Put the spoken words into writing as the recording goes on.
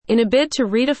In a bid to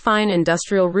redefine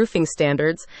industrial roofing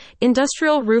standards,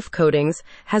 Industrial Roof Coatings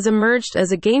has emerged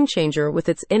as a game-changer with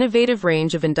its innovative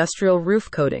range of industrial roof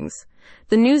coatings.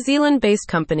 The New Zealand-based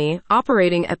company,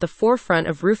 operating at the forefront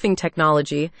of roofing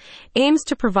technology, aims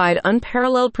to provide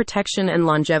unparalleled protection and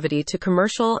longevity to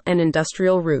commercial and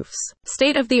industrial roofs.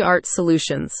 State-of-the-art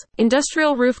solutions.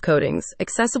 Industrial Roof Coatings,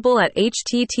 accessible at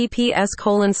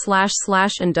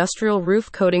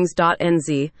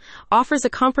https://industrialroofcoatings.nz, offers a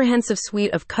comprehensive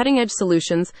suite of cutting-edge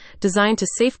solutions designed to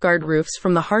safeguard roofs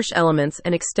from the harsh elements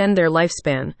and extend their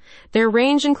lifespan. Their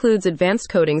range includes advanced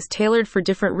coatings tailored for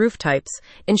different roof types,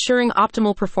 ensuring optimal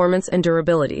performance and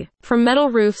durability. From metal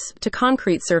roofs to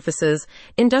concrete surfaces,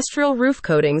 Industrial Roof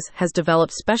Coatings has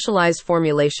developed specialized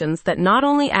formulations that not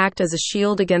only act as a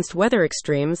shield against weather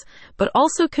extremes, but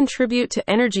also contribute to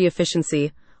energy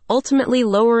efficiency, ultimately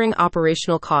lowering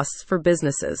operational costs for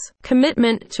businesses.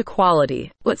 Commitment to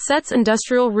quality. What sets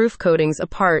Industrial Roof Coatings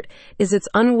apart is its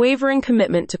unwavering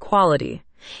commitment to quality.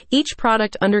 Each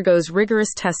product undergoes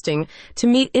rigorous testing to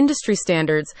meet industry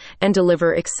standards and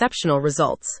deliver exceptional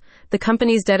results. The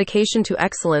company's dedication to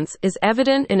excellence is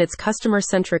evident in its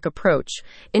customer-centric approach,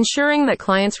 ensuring that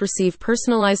clients receive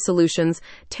personalized solutions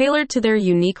tailored to their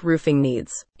unique roofing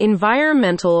needs.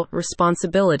 Environmental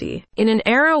responsibility. In an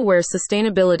era where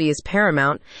sustainability is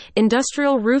paramount,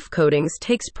 Industrial Roof Coatings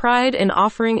takes pride in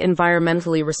offering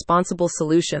environmentally responsible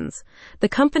solutions. The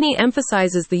company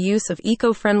emphasizes the use of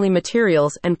eco-friendly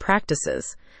materials and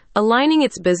practices, aligning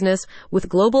its business with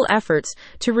global efforts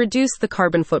to reduce the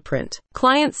carbon footprint.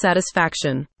 Client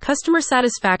satisfaction. Customer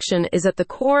satisfaction is at the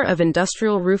core of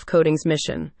Industrial Roof Coatings'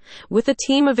 mission. With a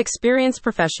team of experienced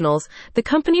professionals, the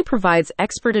company provides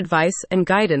expert advice and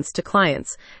guidance to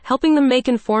clients, helping them make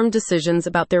informed decisions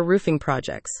about their roofing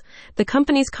projects. The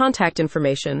company's contact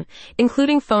information,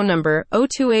 including phone number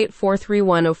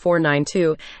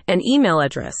 028-431-0492 and email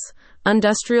address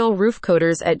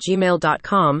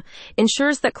industrialroofcoaters@gmail.com,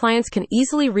 ensures that clients can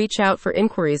easily reach out for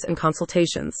inquiries and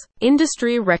consultations.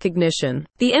 Industry recognition.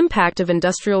 The impact of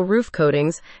Industrial Roof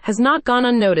Coatings has not gone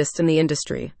unnoticed in the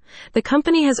industry. The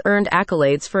company has earned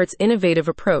accolades for its innovative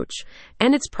approach,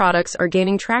 and its products are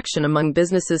gaining traction among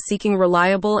businesses seeking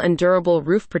reliable and durable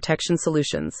roof protection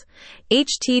solutions.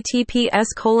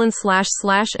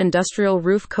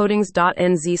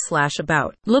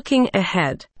 https://industrialroofcoatings.nz/about. Looking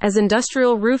ahead. As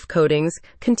Industrial Roof Coatings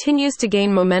continues to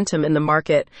gain momentum in the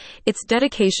market, its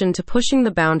dedication to pushing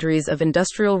the boundaries of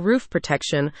industrial roof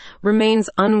protection remains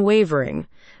unwavering.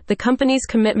 The company's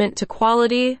commitment to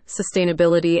quality,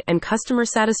 sustainability, and customer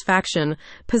satisfaction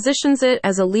positions it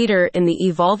as a leader in the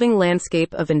evolving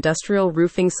landscape of industrial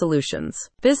roofing solutions.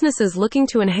 Businesses looking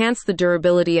to enhance the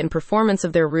durability and performance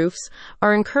of their roofs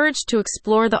are encouraged to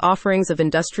explore the offerings of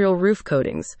Industrial Roof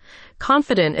Coatings,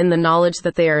 confident in the knowledge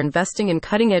that they are investing in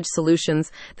cutting-edge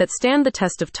solutions that stand the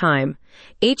test of time.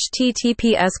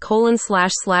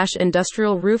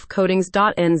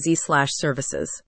 https://industrialroofcoatings.nz/services